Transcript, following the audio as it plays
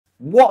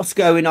What's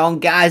going on,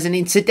 guys? And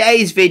in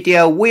today's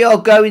video we are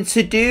going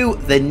to do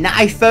the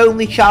knife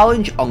only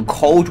challenge on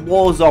Cold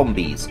War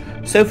zombies.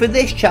 So for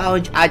this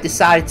challenge I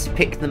decided to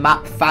pick the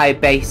map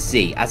Firebase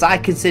Z, as I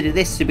consider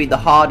this to be the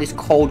hardest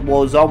Cold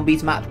War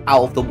zombies map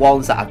out of the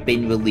ones that have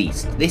been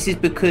released. This is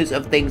because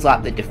of things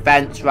like the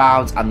defense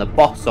rounds and the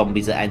boss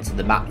zombies that enter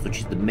the map, such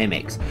as the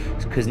mimics,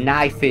 because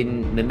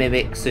knifing the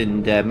mimics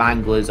and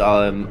manglers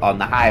on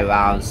the higher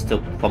rounds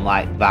from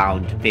like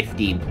round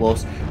 15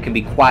 plus can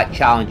be quite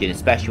challenging,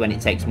 especially when it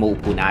takes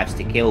multiple knives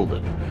to kill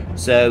them.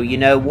 So you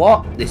know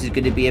what, this is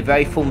going to be a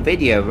very fun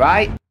video,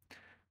 right?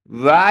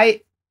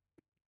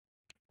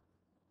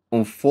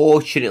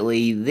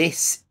 Unfortunately,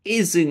 this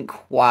isn't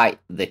quite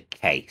the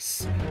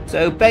case.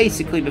 So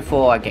basically,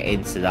 before I get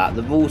into that,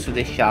 the rules for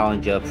this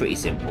challenge are pretty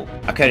simple.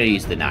 I can only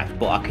use the knife,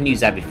 but I can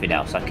use everything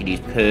else. I can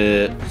use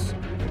perks,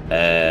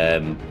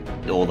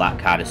 all that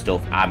kind of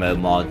stuff, ammo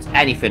mods,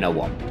 anything I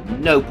want.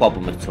 No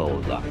problem at all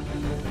with that.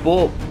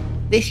 But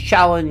this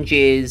challenge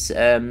is,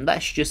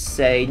 let's just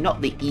say, not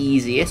the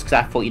easiest, because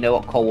I thought, you know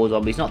what, Cold War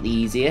Zombies not the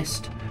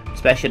easiest,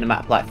 especially on a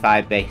map like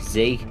Firebase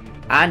Z.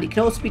 And it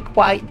can also be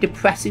quite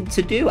depressing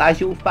to do, as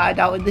you'll find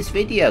out in this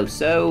video.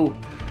 So,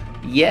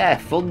 yeah,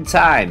 fun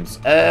times.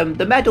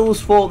 The medals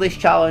for this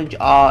challenge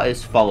are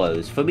as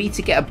follows. For me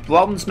to get a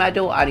bronze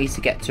medal, I need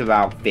to get to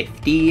round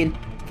 15.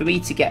 For me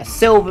to get a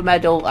silver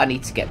medal, I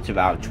need to get to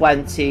round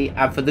 20.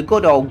 And for the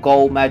good old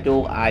gold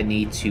medal, I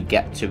need to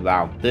get to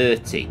round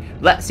 30.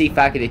 Let's see if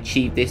I can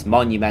achieve this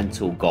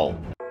monumental goal.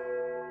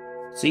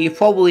 So you've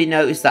probably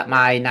noticed that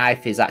my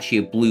knife is actually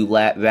a blue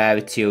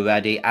rarity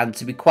already, and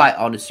to be quite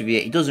honest with you,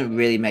 it doesn't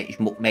really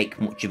make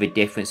much of a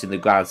difference in the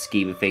grand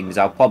scheme of things.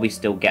 I'll probably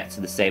still get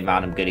to the same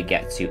round I'm going to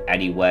get to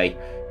anyway,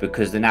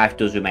 because the knife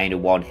does remain a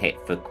one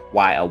hit for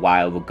quite a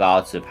while,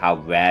 regardless of how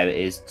rare it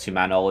is to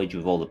my knowledge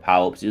with all the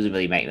power-ups. It doesn't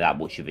really make that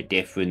much of a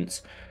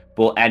difference.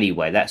 But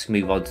anyway, let's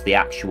move on to the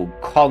actual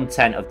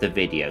content of the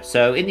video.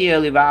 So in the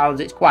early rounds,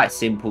 it's quite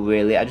simple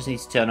really. I just need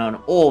to turn on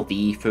all the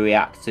ether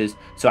reactors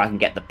so I can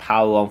get the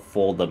power on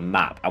for the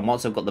map. And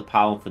once I've got the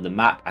power on for the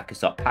map, I can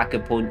start packer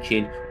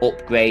punching,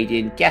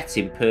 upgrading,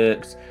 getting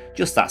perks,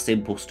 just that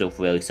simple stuff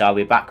really. So I'll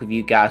be back with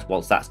you guys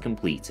once that's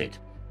completed.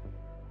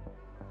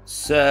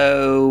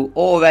 So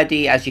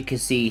already, as you can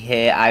see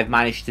here, I've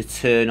managed to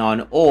turn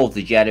on all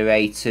the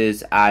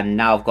generators, and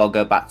now I've got to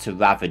go back to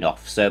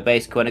Ravenoff. So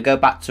basically when I go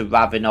back to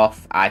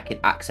Ravenoff, I can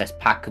access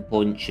Packer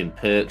Punch and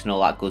perks and all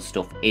that good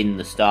stuff in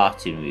the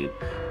starting room.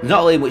 There's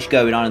not really much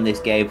going on in this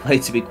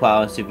gameplay, to be quite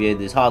honest with you.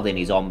 There's hardly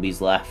any zombies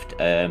left,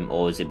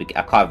 or is it,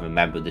 I can't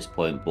remember at this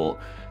point,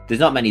 but there's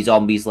not many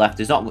zombies left.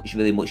 There's not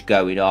really much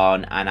going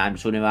on, and I'm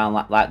just running around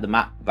like the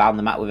map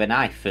with a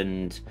knife.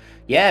 And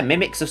yeah,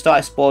 mimics have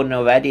started spawning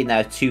already, and there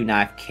are 2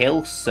 knife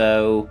kills,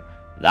 so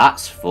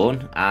that's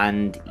fun.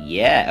 And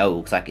yeah, oh, it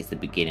looks like it's the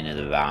beginning of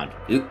the round.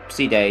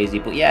 Oopsie daisy,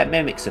 but yeah,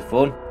 mimics are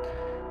fun.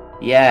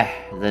 Yeah,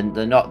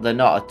 they're not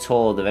at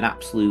all. They're an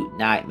absolute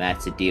nightmare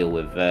to deal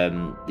with.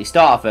 They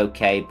start off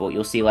okay, but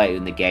you'll see later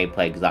in the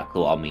gameplay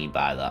exactly what I mean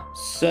by that.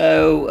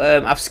 So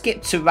I've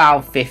skipped to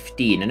round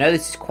 15. I know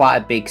this is quite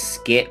a big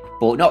skip,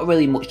 but not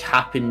really much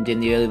happened in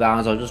the early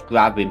rounds. I was just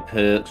grabbing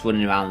perks,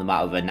 running around the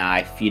map with a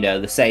knife. You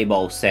know, the same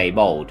old, same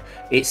old.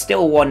 It's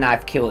still a 1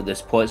 knife kill at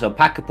this point. So I'm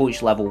Packer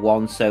Punch level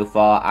 1 so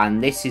far,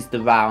 and this is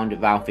the round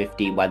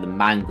 15 where the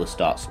mangler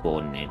starts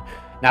spawning in.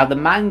 Now the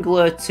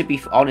mangler, to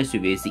be honest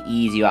with you, is the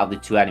easier out of the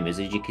 2 enemies.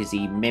 As you can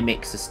see,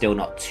 mimics are still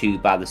not too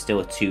bad. They're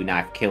still a 2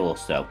 knife kill or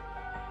so.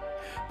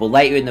 But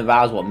later in the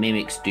rounds, what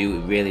mimics do,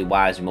 it really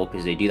wires them up,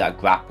 is they do that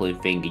grappling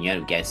thing and you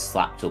end up getting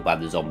slapped up by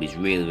the zombies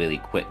really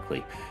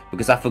quickly.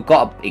 Because I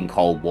forgot in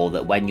Cold War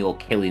that when you're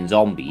killing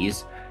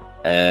zombies,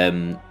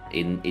 in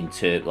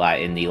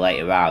the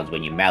later rounds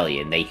when you're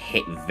meleeing, they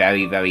hit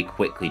very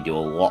quickly, do a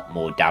lot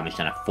more damage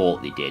than I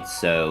thought they did.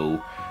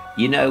 So,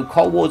 you know,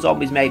 Cold War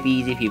zombies may be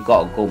easy if you've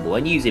got a gun, but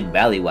when using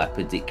melee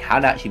weapons, it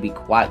can actually be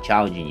quite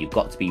challenging. You've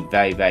got to be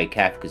very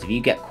careful, because if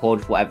you get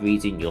caught for whatever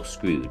reason, you're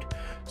screwed.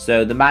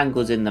 So the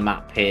mangler's in the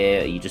map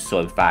here. You just saw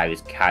him fire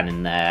his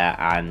cannon there,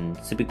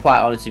 and to be quite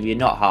honest with you,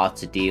 not hard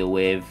to deal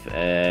with.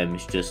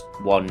 It's just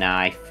 1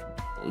 knife,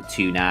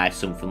 2 knives,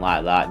 something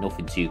like that.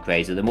 Nothing too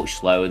crazy. They're much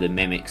slower than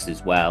mimics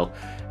as well,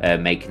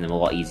 making them a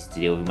lot easier to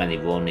deal with. When they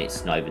run,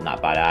 it's not even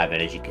that bad either.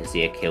 And as you can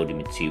see, I killed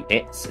him in 2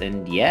 hits.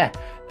 And yeah,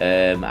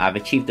 I've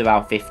achieved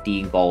around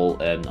 15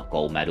 not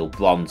gold medal,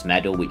 bronze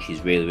medal, which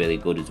is really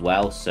good as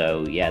well.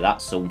 So yeah,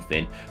 that's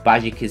something. But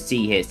as you can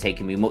see here, it's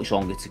taken me much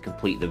longer to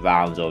complete the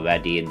rounds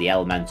already, and the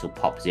elemental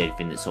pop is the only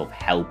thing that's sort of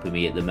helping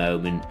me at the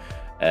moment.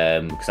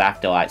 Because I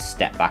have to like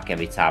step back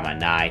every time I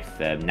knife.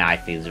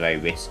 Knifing is very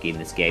risky in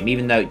this game.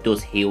 Even though it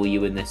does heal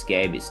you in this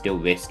game, it's still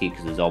risky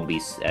because the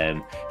zombies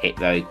hit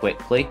very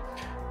quickly.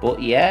 But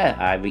yeah,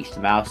 I reached the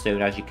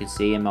milestone, as you can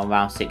see. I'm on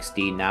round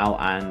 16 now,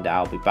 and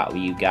I'll be back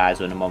with you guys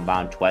when I'm on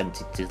round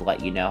 20 to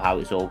let you know how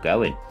it's all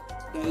going.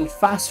 So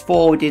fast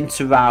forward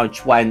into round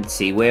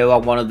 20, we're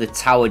on one of the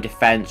tower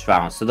defense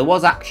rounds. So there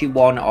was actually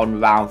one on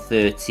round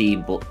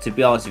 13, but to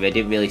be honest with you, I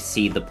didn't really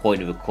see the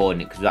point of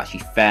recording it because it was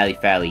actually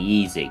fairly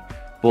easy.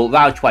 But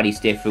round 20 is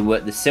different. We're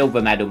at the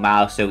silver medal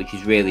milestone, which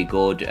is really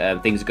good.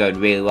 Things are going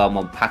really well. I'm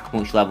on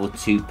Pack-a-Punch level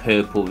 2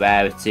 purple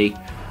rarity.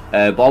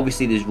 But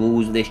obviously there's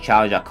rules with this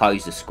challenge. I can't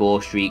use the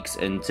score streaks,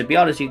 and to be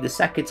honest with you, the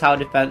second tower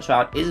defense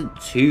round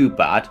isn't too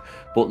bad,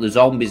 but the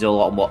zombies are a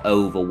lot more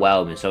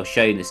overwhelming. So I'll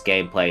show you this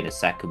gameplay in a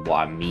second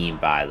what I mean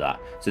by that.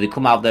 So they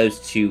come out of those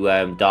two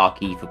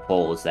dark ether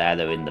portals there.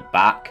 They're in the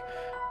back.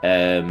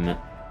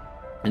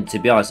 And to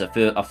be honest, I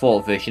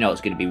thought first, you know,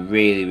 it's going to be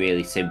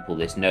really simple.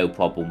 There's no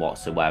problem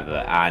whatsoever.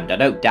 And I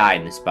don't die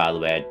in this, by the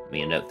way. I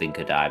mean, I don't think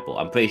I die, but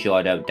I'm pretty sure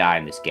I don't die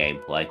in this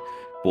gameplay.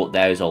 But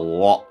there's a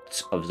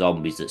lot of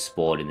zombies that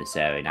spawn in this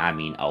area, and I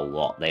mean a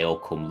lot. They all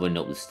come running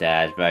up the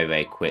stairs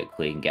very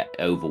quickly and get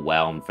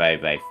overwhelmed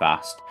very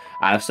fast.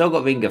 And I've still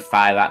got Ring of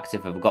Fire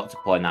active. I forgot to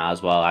point out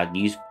as well. I'd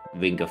used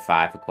Ring of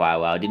Fire for quite a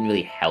while. It didn't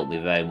really help me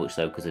very much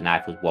though, because the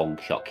knife was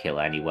one-shot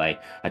kill anyway.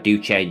 I do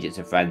change it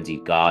to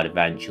Frenzied Guard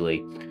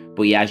eventually.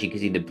 But yeah, as you can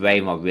see, the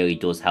brain mod really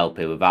does help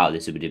here. Without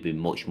this, it would have been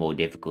much more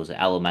difficult. So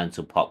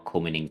Elemental Pop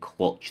coming in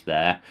clutch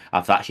there.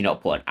 I've actually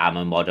not put an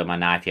ammo mod on my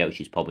knife yet, which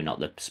is probably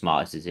not the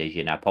smartest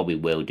decision. I probably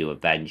will do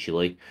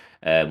eventually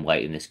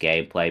later in this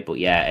gameplay. But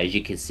yeah, as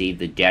you can see,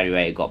 the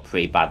generator got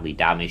pretty badly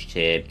damaged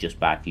here just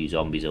by a few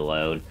zombies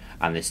alone.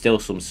 And there's still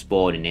some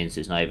spawning in,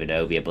 so it's not even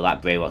over yet. But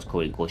that brain mod's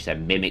coming in clutch.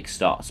 Then mimics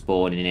start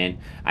spawning in,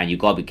 and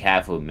you've got to be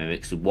careful with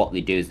mimics. So what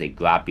they do is they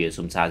grab you.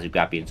 Sometimes they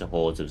grab you into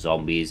hordes of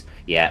zombies.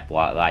 Yeah,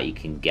 like that, you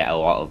can get a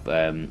lot of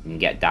you can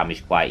get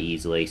damaged quite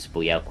easily. So, but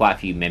yeah, quite a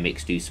few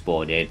mimics do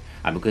spawn in,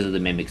 and because of the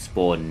mimics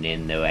spawning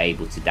in, they were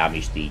able to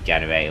damage the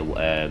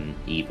generator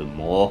even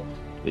more,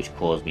 which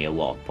caused me a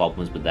lot of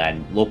problems. But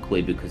then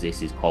luckily, because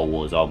this is Cold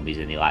War zombies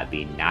and they like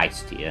being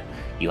nice to you,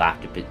 you have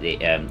to put they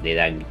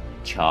then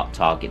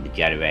target the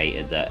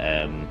generator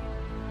that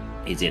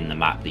is in the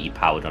map that you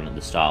powered on at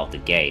the start of the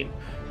game.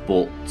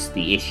 But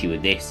the issue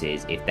with this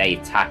is if they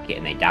attack it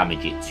and they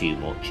damage it too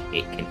much,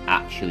 it can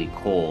actually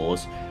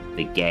cause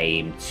the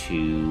game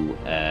to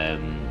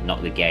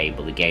not the game,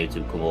 but the game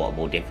to become a lot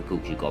more difficult,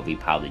 because you've got to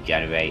repower the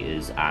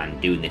generators, and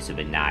doing this with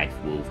a knife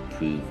will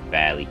prove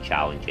fairly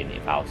challenging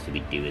if I was to be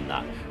doing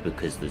that,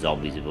 because the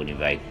zombies are running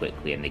very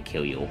quickly and they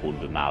kill you at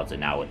 100 miles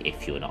an hour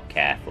if you're not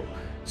careful.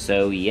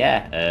 So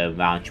yeah,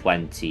 round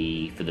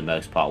 20 for the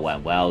most part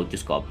went well.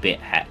 Just got a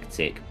bit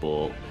hectic,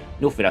 but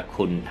nothing I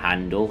couldn't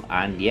handle.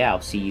 And yeah,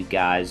 I'll see you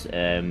guys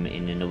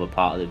in another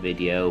part of the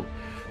video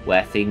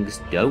where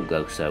things don't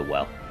go so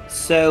well.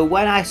 So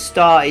when I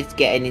started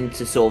getting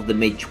into sort of the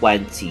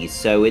mid-20s,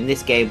 so in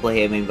this gameplay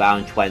here I'm in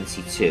round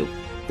 22,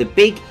 the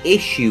big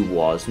issue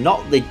was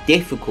not the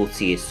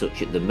difficulty as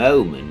such at the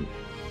moment.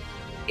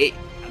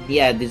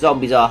 Yeah, the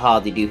zombies are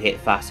hard, they do hit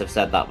fast, I've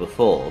said that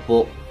before,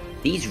 but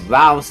these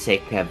rounds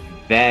take a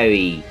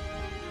very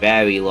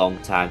long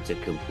time to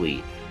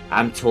complete.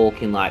 I'm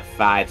talking like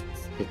 5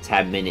 to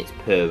 10 minutes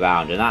per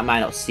round, and that might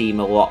not seem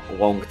a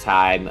long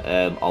time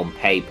on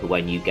paper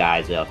when you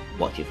guys are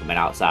watching from an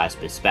outsider's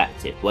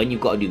perspective. When you've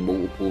got to do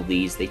multiple of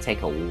these, they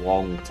take a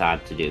long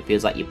time to do. It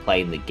feels like you're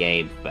playing the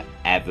game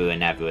forever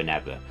and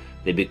ever.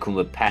 They become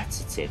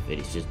repetitive, and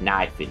it's just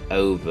knifing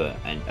over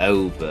and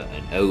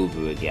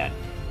over again.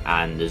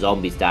 And the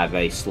zombies die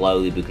very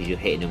slowly because you're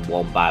hitting them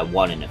one by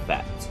one in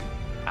effect.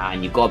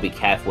 And you've got to be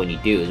careful when you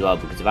do as well,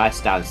 because if I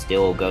stand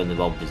still or go in the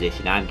wrong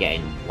position, I'm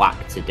getting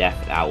whacked to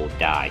death and I will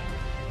die.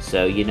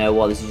 So you know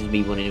what, this is just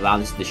me running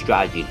around. This is the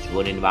strategy, just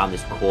running around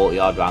this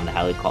courtyard, around the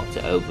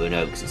helicopter over and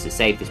over, because it's the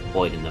safest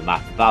point in the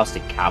map. If I was to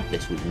camp,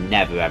 this would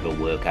never ever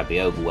work. I'd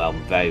be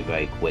overwhelmed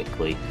very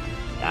quickly.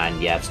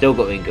 And yeah, I've still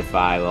got Ring of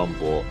Fire on,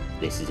 but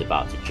this is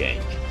about to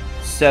change.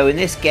 So in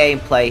this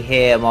gameplay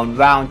here, I'm on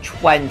round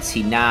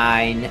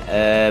 29,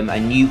 a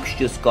nuke's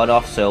just got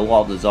off, so a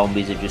lot of the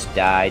zombies have just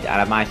died,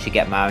 and I managed to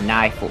get my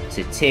knife up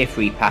to tier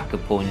 3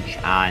 Pack-a-Punch,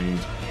 and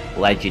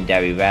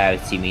legendary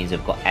rarity means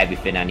I've got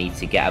everything I need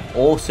to get. I've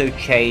also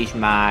changed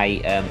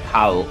my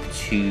power up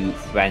to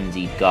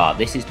Frenzied Guard.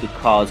 This is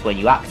because when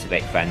you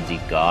activate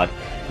Frenzied Guard,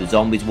 the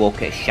zombies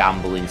walk at a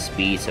shambling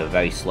speed, so a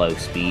very slow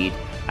speed,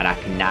 and I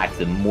can knife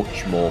them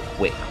much more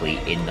quickly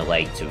in the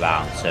later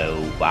round. So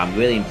I'm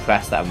really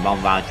impressed that I'm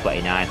on round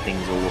 29.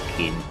 Things are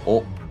looking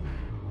up.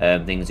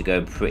 Things are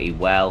going pretty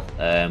well,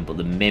 but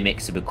the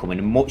mimics are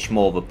becoming much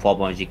more of a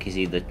problem. As you can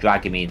see, they're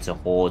dragging me into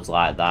hordes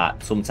like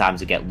that.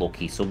 Sometimes I get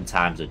lucky,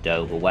 sometimes I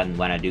don't, but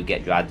when I do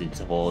get dragged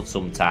into hordes,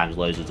 sometimes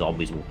loads of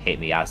zombies will hit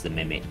me as the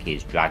mimic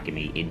is dragging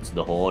me into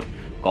the horde.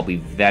 Got to be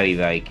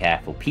very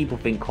careful. People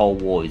think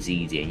Cold War is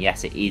easy, and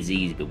yes, it is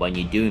easy, but when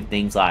you're doing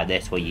things like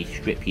this where you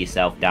strip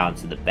yourself down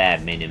to the bare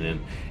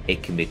minimum,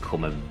 it can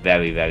become a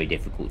very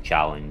difficult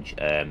challenge,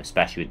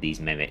 especially with these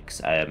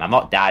mimics. I've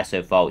not died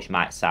so far, which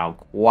might sound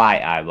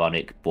quite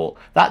ironic, but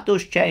that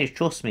does change,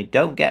 trust me,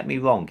 don't get me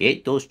wrong,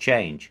 it does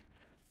change.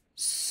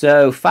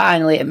 So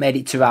finally I made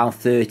it to round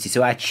 30,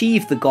 so I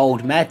achieved the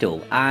gold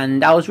medal,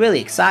 and I was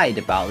really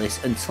excited about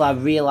this until I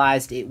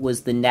realised it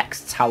was the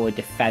next tower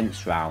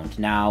defence round.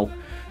 Now,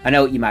 I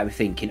know what you might be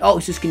thinking, oh,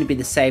 it's just going to be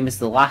the same as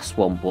the last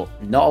one, but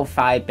not on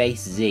Firebase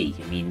Z.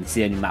 I mean, it's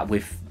the only map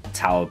with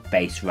tower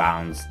base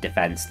rounds,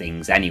 defence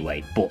things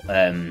anyway, but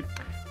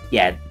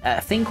yeah, a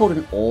thing called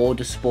an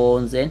Orda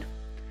spawns in.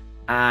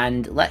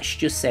 And let's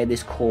just say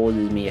this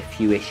causes me a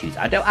few issues.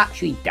 I don't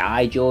actually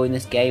die during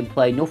this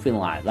gameplay, nothing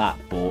like that,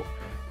 but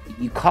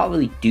you can't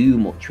really do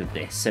much with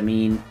this. I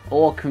mean,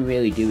 all I can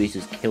really do is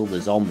just kill the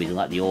zombies and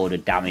let the Order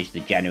damage the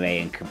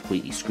generator and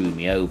completely screw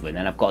me over. And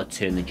then I've got to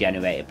turn the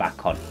generator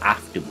back on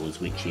afterwards,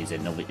 which is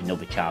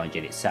another challenge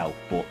in itself.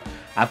 But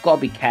I've got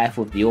to be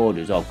careful with the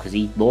Order as well, because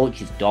he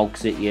launches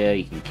dogs at you,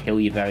 he can kill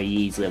you very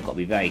easily. I've got to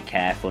be very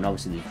careful, and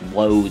obviously there's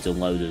loads and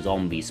loads of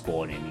zombies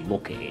spawning. You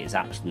look at it, it's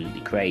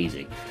absolutely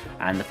crazy.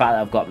 And the fact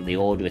that I've got the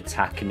Order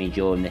attacking me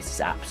during this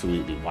is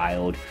absolutely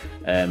wild.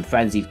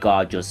 Frenzied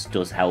Guard just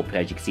does help.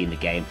 As you can see in the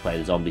gameplay,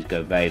 the zombies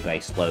go very, very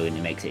slow, and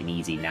it makes it an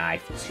easy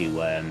knife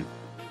to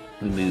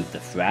remove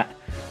the threat.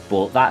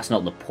 But that's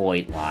not the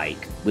point.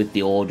 Like, with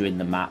the Order in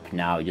the map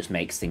now, it just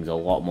makes things a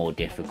lot more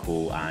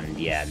difficult. And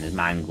yeah, and there's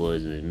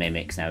manglers, there's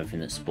mimics and everything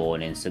that's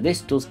spawning, so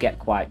this does get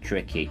quite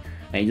tricky,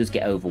 and it does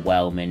get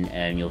overwhelming.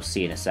 And you'll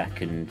see in a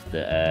second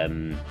that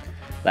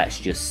let's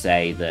just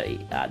say that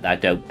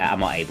I'm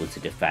not able to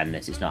defend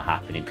this. It's not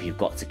happening, because you've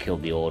got to kill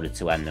the Order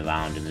to end the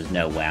round, and there's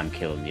no way I'm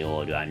killing the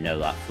Order. I know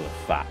that for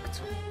a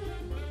fact.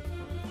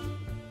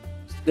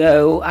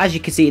 So, as you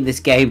can see in this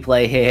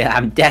gameplay here,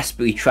 I'm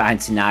desperately trying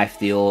to knife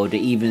the Order,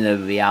 even though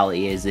the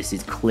reality is this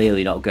is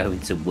clearly not going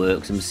to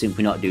work, so I'm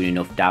simply not doing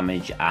enough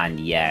damage. And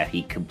yeah,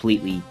 he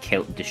completely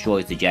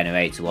destroys the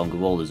generator along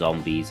with all the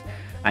zombies,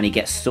 and he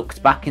gets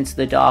sucked back into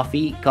the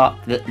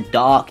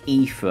dark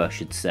ether, I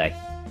should say.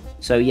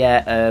 So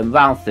yeah,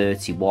 round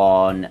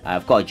 31,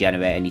 I've got a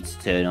generator I need to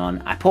turn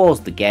on. I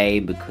paused the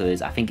game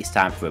because I think it's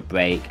time for a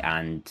break,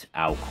 and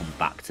I'll come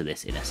back to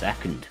this in a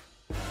second.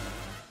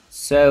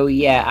 So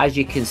yeah, as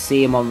you can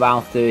see, I'm on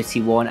round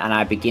 31, and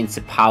I begin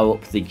to power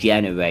up the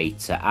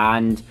generator,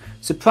 and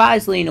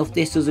surprisingly enough,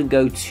 this doesn't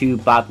go too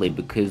badly,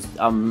 because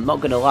I'm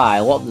not going to lie,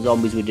 a lot of the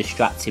zombies were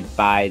distracted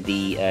by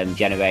the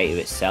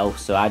generator itself,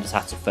 so I just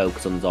had to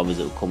focus on the zombies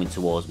that were coming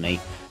towards me.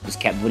 Just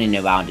kept running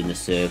around in a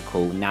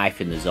circle,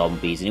 knifing the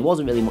zombies, and it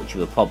wasn't really much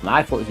of a problem.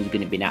 I thought this was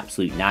going to be an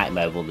absolute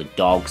nightmare with all the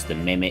dogs, the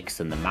mimics,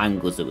 and the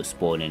manglers that were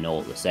spawning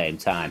all at the same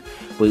time.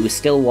 But it was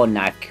still one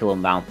knife kill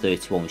on round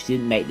 31, which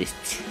didn't make this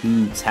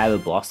too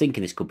terrible. I was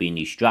thinking this could be a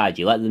new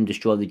strategy. Let them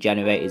destroy the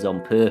generators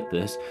on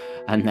purpose,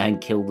 and then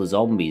kill the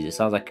zombies. It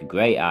sounds like a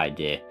great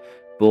idea.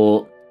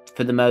 But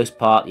for the most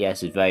part,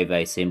 yes, it's very,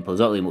 very simple. There's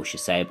not really much to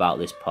say about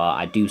this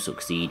part. I do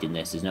succeed in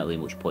this. There's not really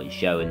much point in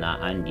showing that.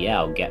 And yeah,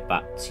 I'll get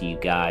back to you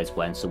guys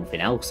when something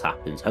else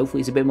happens.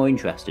 Hopefully it's a bit more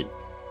interesting.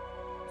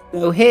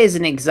 So here's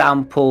an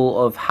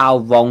example of how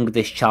wrong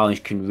this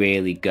challenge can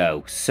really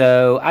go.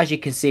 So as you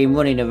can see, I'm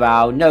running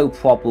around, no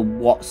problem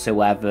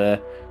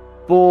whatsoever.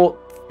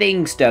 But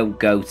things don't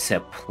go to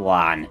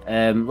plan.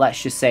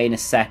 Let's just say in a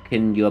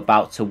second, you're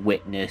about to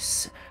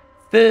witness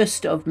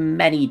first of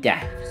many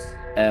deaths.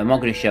 I'm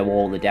not going to show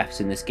all the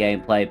deaths in this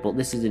gameplay, but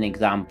this is an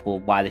example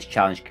of why this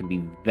challenge can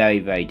be very,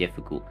 very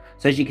difficult.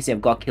 So as you can see,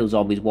 I've got to kill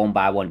zombies one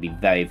by one and be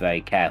very,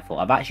 very careful.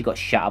 I've actually got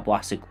Shatter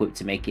Blast equipped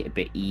to make it a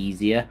bit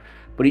easier,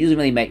 but it doesn't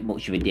really make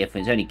much of a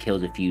difference. It only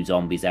kills a few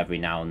zombies every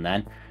now and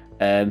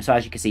then. So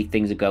as you can see,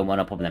 things are going one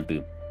up and then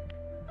boom.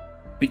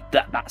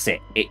 But that's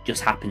it. It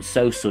just happens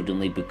so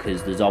suddenly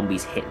because the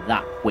zombies hit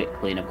that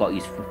quickly, and I've got to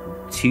use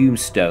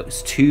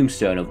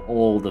tombstone of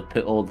all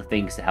the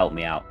things to help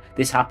me out.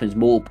 This happens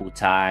multiple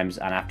times,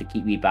 and I have to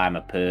keep rebuying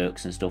my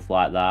perks and stuff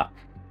like that.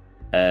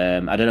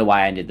 I don't know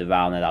why I ended the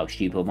round there. That was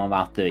stupid. I'm on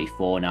round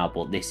 34 now,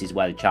 but this is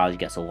where the challenge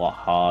gets a lot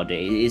harder.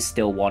 It is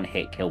still one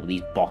hit kill, but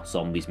these boss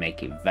zombies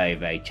make it very,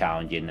 very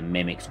challenging. The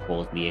mimics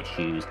cause me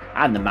issues,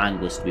 and the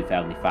manglers, to be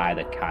fair, when they fire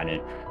the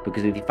cannon,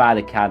 because if you fire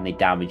the cannon, they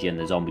damage you, and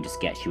the zombie just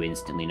gets you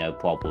instantly, no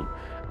problem.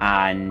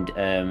 And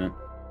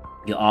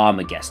your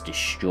armor gets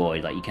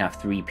destroyed. Like, you can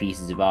have 3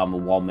 pieces of armor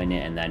 1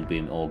 minute, and then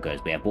boom, it all goes.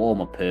 But yeah, I bought all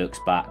my perks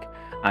back.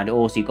 And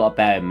also, you've got to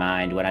bear in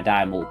mind, when I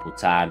die multiple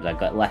times, I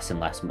have less and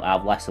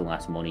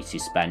less money to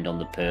spend on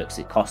the perks.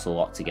 It costs a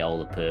lot to get all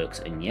the perks,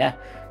 and yeah.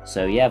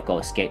 So yeah, I've got to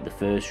escape the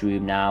first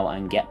room now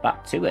and get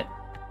back to it.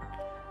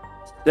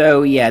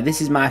 So yeah, this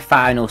is my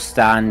final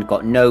stand.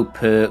 Got no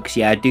perks.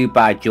 Yeah, I do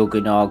buy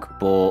Juggernog,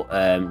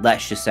 but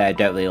let's just say I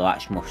don't really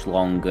last much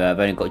longer. I've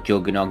only got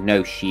Juggernog,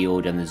 no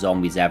shield, and the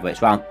zombies ever.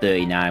 It's round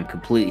 39. I'm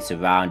completely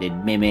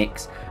surrounded.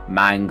 Mimics,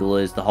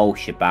 manglers, the whole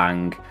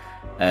shebang.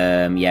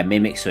 Yeah,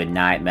 mimics are a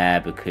nightmare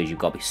because you've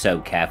got to be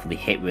so careful. They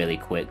hit really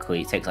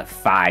quickly. It takes like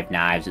 5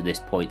 knives at this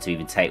point to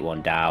even take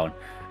one down.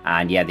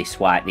 And yeah, they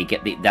swipe.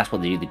 That's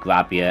what they do. They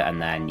grab you,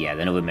 and then yeah,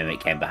 another mimic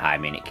came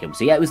behind me and it killed me.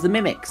 So yeah, it was the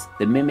mimics.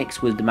 The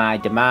mimics was my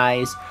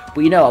demise.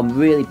 But you know, I'm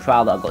really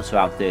proud that I got to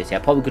round 30. I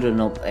probably could have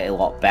done it a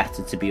lot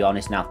better, to be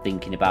honest, now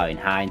thinking about it in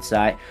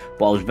hindsight.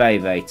 But I was very,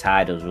 very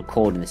tired. I was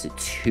recording this at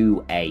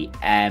 2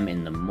 AM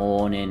in the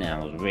morning, and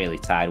I was really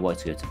tired. I wanted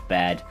to go to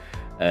bed.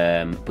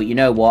 But you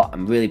know what,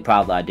 I'm really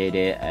proud that I did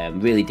it.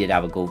 Really did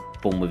have a good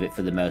fun with it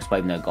for the most part,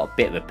 even though it got a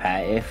bit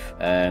repetitive.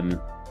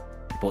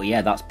 But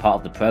yeah, that's part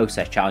of the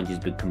process. Challenges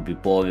can be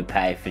boring,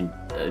 repetitive,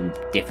 and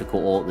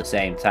difficult all at the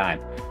same time.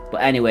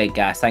 But anyway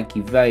guys, thank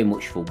you very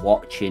much for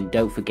watching.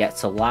 Don't forget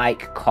to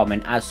like,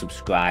 comment and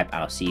subscribe, and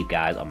I'll see you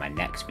guys on my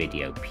next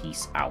video.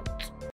 Peace out.